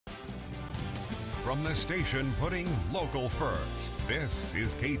From the station putting local first, this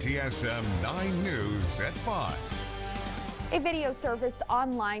is KTSM 9 News at 5. A video surfaced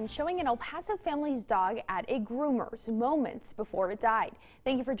online showing an El Paso family's dog at a groomer's moments before it died.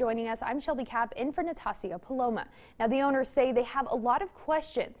 Thank you for joining us. I'm Shelby Kapp in for Natasha Paloma. Now, the owners say they have a lot of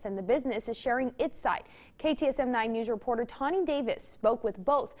questions and the business is sharing its side. KTSM 9 News reporter Tawny Davis spoke with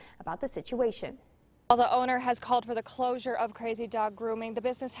both about the situation. While the owner has called for the closure of Crazy Dog Grooming, the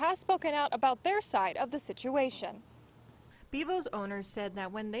business has spoken out about their side of the situation. Bevo's owners said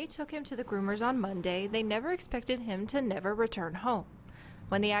that when they took him to the groomers on Monday, they never expected him to never return home.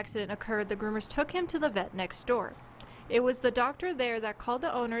 When the accident occurred, the groomers took him to the vet next door. It was the doctor there that called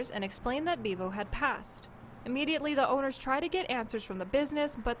the owners and explained that Bevo had passed. Immediately, the owners tried to get answers from the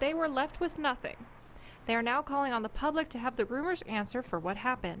business, but they were left with nothing. They are now calling on the public to have the groomers answer for what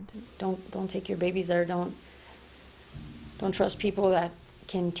happened. Don't take your babies there. Don't trust people that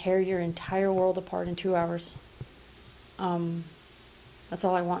can tear your entire world apart in 2 hours. That's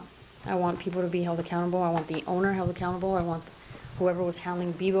all I want. I want people to be held accountable. I want the owner held accountable. I want whoever was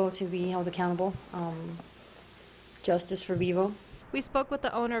handling Bevo to be held accountable. Justice for Bevo. We spoke with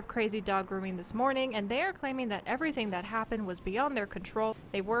the owner of Crazy Dog Grooming this morning, and they are claiming that everything that happened was beyond their control.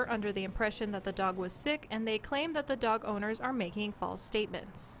 They were under the impression that the dog was sick, and they claim that the dog owners are making false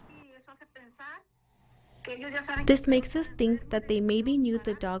statements. This makes us think that they maybe knew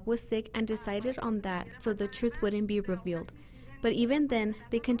the dog was sick and decided on that so the truth wouldn't be revealed. But even then,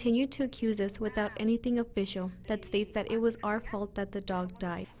 they continued to accuse us without anything official that states that it was our fault that the dog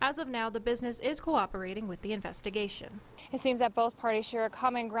died. As of now, the business is cooperating with the investigation. It seems that both parties share a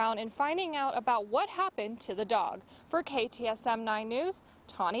common ground in finding out about what happened to the dog. For KTSM 9 News,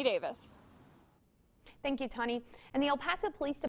 Tawny Davis. Thank you, Tawny. And the El Paso Police